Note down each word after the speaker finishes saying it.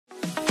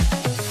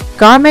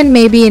Garmin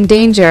may be in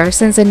danger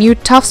since a new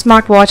tough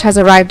smartwatch has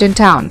arrived in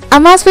town.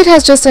 Amazfit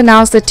has just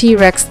announced the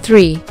T-Rex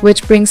 3,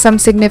 which brings some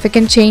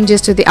significant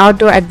changes to the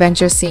outdoor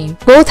adventure scene.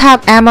 Both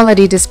have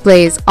AMOLED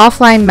displays,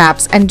 offline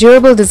maps, and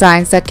durable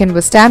designs that can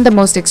withstand the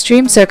most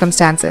extreme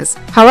circumstances.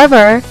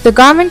 However, the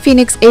Garmin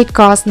Fenix 8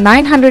 costs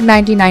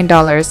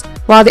 $999,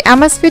 while the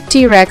Amazfit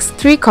T-Rex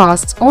 3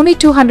 costs only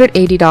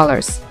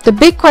 $280. The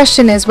big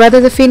question is whether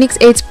the Fenix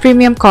 8's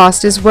premium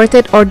cost is worth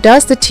it, or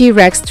does the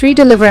T-Rex 3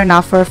 deliver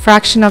enough for a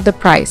fraction of the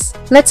price?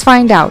 Let's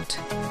find out.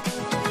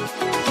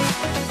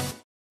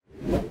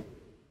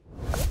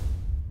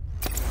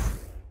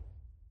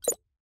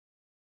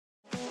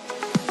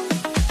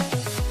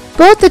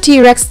 Both the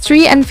T-Rex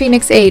 3 and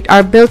Fenix 8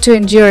 are built to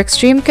endure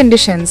extreme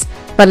conditions,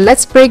 but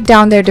let's break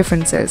down their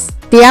differences.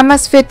 The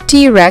Amazfit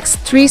T-Rex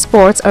 3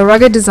 sports a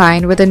rugged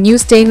design with a new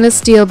stainless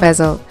steel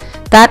bezel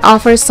that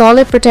offers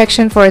solid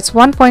protection for its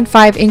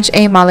 1.5-inch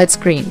AMOLED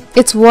screen.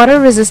 It's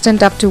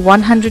water-resistant up to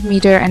 100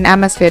 meters, and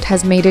Amazfit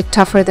has made it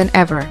tougher than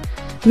ever,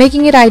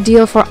 making it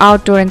ideal for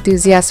outdoor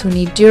enthusiasts who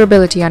need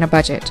durability on a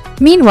budget.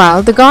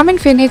 Meanwhile, the Garmin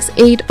Fenix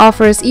 8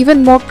 offers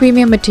even more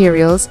premium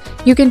materials.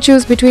 You can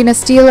choose between a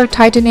steel or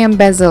titanium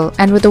bezel,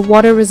 and with a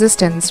water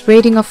resistance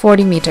rating of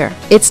 40 meters,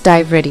 it's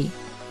dive ready,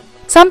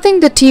 something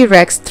the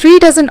T-Rex 3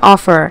 doesn't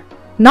offer.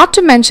 Not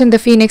to mention, the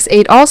Fenix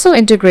 8 also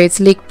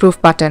integrates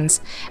leak-proof buttons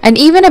and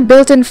even a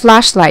built-in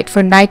flashlight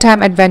for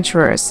nighttime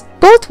adventurers.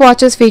 Both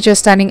watches feature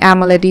stunning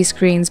AMOLED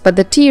screens, but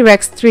the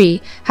T-Rex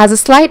 3 has a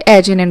slight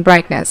edge in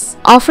brightness,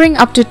 offering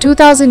up to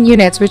 2000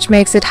 units, which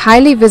makes it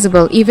highly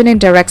visible even in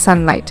direct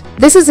sunlight.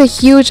 This is a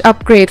huge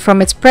upgrade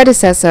from its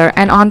predecessor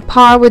and on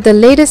par with the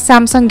latest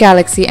Samsung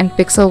Galaxy and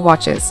Pixel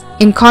watches.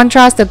 In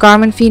contrast, the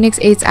Garmin Fenix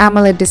 8's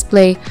AMOLED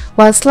display,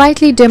 while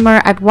slightly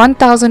dimmer at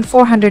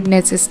 1400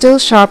 nits, is still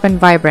sharp and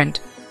vibrant.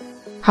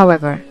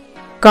 However,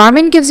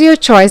 Garmin gives you a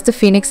choice. The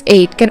Fenix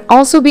 8 can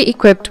also be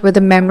equipped with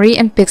a memory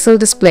and pixel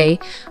display,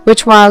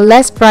 which, while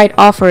less bright,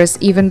 offers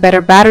even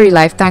better battery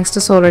life thanks to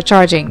solar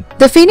charging.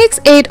 The Fenix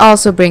 8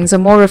 also brings a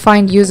more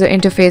refined user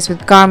interface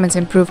with Garmin's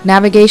improved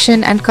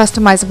navigation and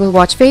customizable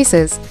watch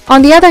faces.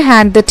 On the other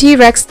hand, the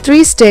T-Rex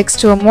 3 sticks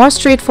to a more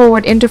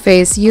straightforward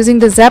interface using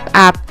the Zepp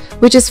app,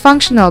 which is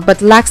functional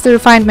but lacks the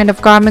refinement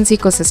of Garmin's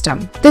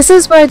ecosystem. This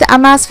is where the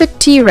Amazfit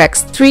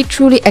T-Rex 3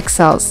 truly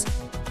excels,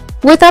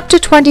 with up to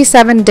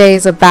 27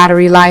 days of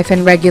battery life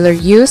in regular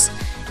use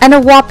and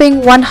a whopping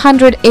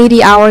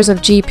 180 hours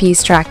of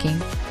GPS tracking.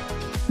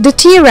 The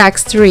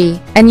T-Rex 3,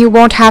 and you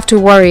won't have to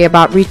worry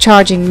about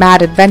recharging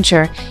mad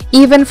adventure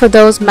even for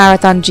those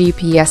marathon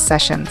GPS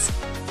sessions.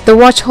 The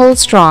watch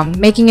holds strong,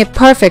 making it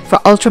perfect for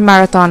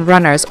ultramarathon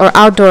runners or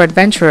outdoor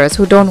adventurers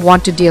who don't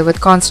want to deal with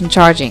constant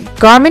charging.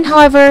 Garmin,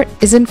 however,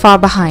 isn't far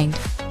behind.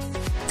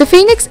 The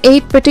Fenix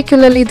 8,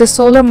 particularly the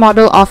solar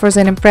model, offers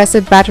an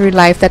impressive battery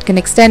life that can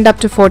extend up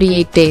to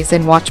 48 days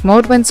in watch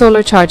mode when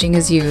solar charging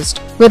is used.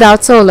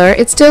 Without solar,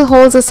 it still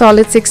holds a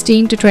solid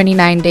 16 to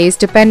 29 days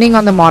depending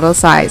on the model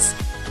size.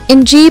 In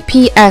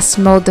GPS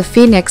mode, the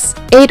Fenix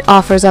 8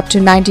 offers up to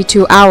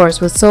 92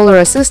 hours with solar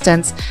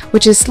assistance,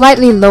 which is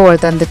slightly lower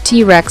than the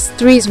T-Rex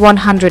 3's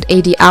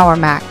 180-hour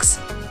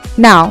max.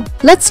 Now,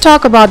 let's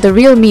talk about the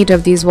real meat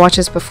of these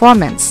watches'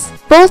 performance.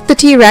 Both the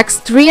T-Rex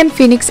 3 and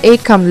Fenix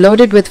 8 come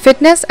loaded with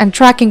fitness and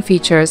tracking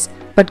features,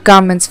 but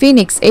Garmin's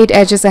Fenix 8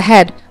 edges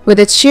ahead with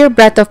its sheer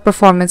breadth of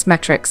performance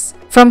metrics.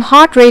 From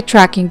heart rate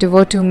tracking to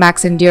VO2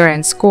 max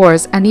endurance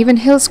scores and even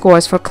hill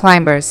scores for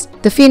climbers,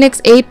 the Fenix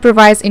 8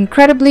 provides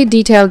incredibly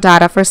detailed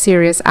data for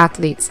serious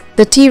athletes.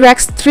 The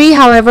T-Rex 3,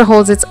 however,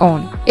 holds its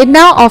own. It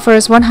now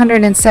offers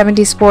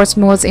 170 sports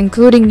modes,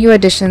 including new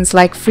additions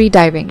like free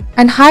diving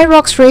and high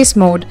rocks race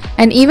mode,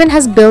 and even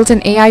has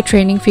built-in AI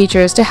training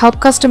features to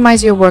help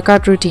customize your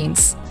workout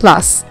routines.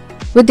 Plus,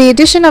 with the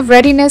addition of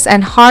readiness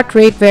and heart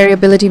rate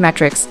variability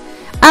metrics,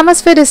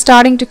 Amazfit is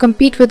starting to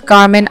compete with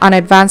Garmin on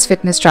advanced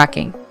fitness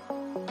tracking.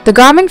 The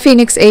Garmin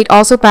Fenix 8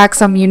 also packs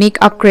some unique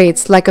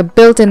upgrades like a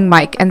built-in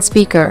mic and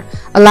speaker,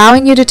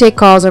 allowing you to take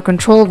calls or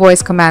control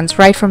voice commands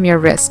right from your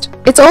wrist.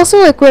 It's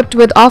also equipped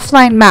with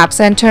offline maps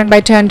and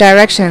turn-by-turn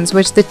directions,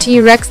 which the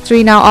T-Rex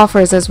 3 now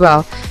offers as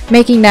well,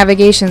 making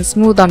navigation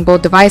smooth on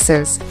both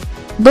devices.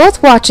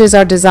 Both watches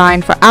are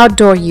designed for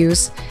outdoor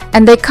use,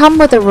 and they come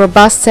with a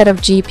robust set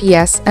of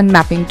GPS and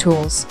mapping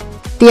tools.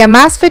 The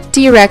Amazfit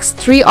T-Rex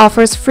 3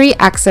 offers free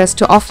access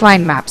to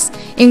offline maps,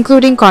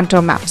 including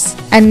contour maps,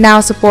 and now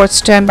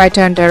supports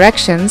turn-by-turn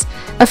directions,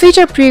 a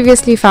feature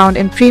previously found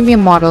in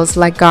premium models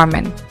like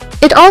Garmin.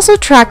 It also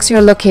tracks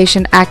your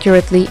location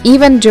accurately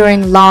even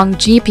during long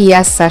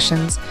GPS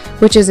sessions,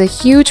 which is a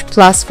huge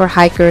plus for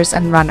hikers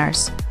and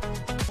runners.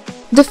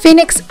 The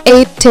Fenix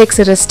 8 takes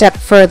it a step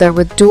further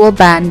with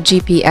dual-band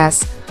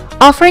GPS,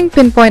 offering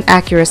pinpoint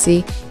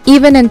accuracy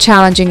even in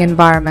challenging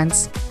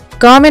environments.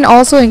 Garmin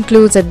also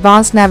includes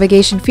advanced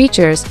navigation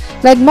features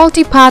like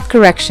multi-path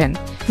correction,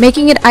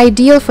 making it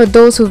ideal for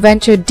those who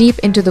venture deep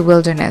into the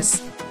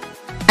wilderness.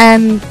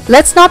 And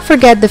let's not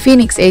forget the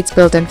Fenix 8's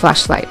built-in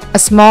flashlight, a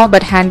small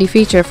but handy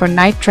feature for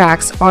night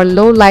tracks or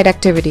low-light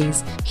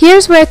activities.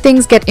 Here's where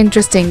things get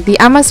interesting. The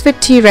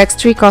Amazfit T-Rex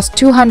 3 costs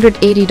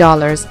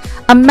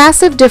 $280, a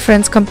massive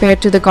difference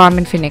compared to the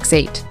Garmin Fenix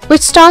 8,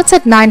 which starts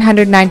at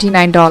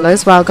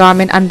 $999, while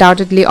Garmin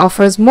undoubtedly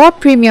offers more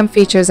premium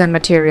features and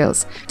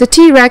materials. The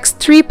T-Rex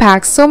 3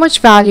 packs so much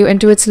value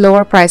into its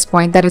lower price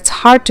point that it's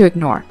hard to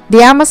ignore. The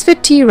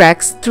Amazfit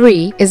T-Rex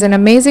 3 is an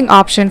amazing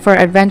option for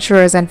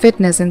adventurers and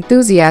fitness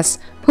enthusiasts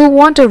who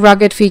want a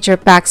rugged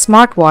feature-packed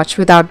smartwatch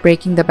without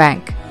breaking the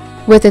bank.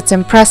 With its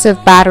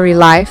impressive battery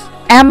life,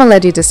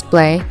 AMOLED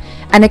display,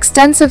 and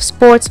extensive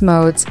sports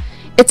modes,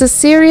 it's a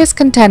serious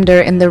contender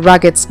in the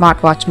rugged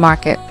smartwatch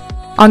market.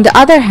 On the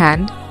other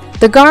hand,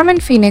 the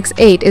Garmin Fenix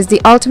 8 is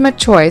the ultimate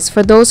choice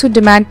for those who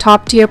demand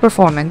top-tier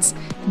performance,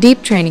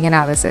 deep training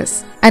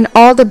analysis, and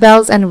all the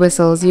bells and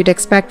whistles you'd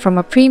expect from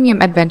a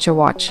premium adventure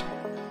watch.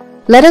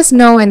 Let us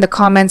know in the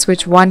comments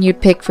which one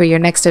you'd pick for your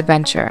next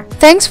adventure.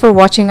 Thanks for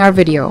watching our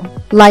video.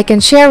 Like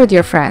and share with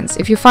your friends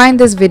if you find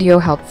this video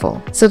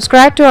helpful.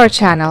 Subscribe to our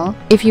channel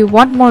if you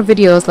want more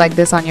videos like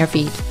this on your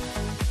feed.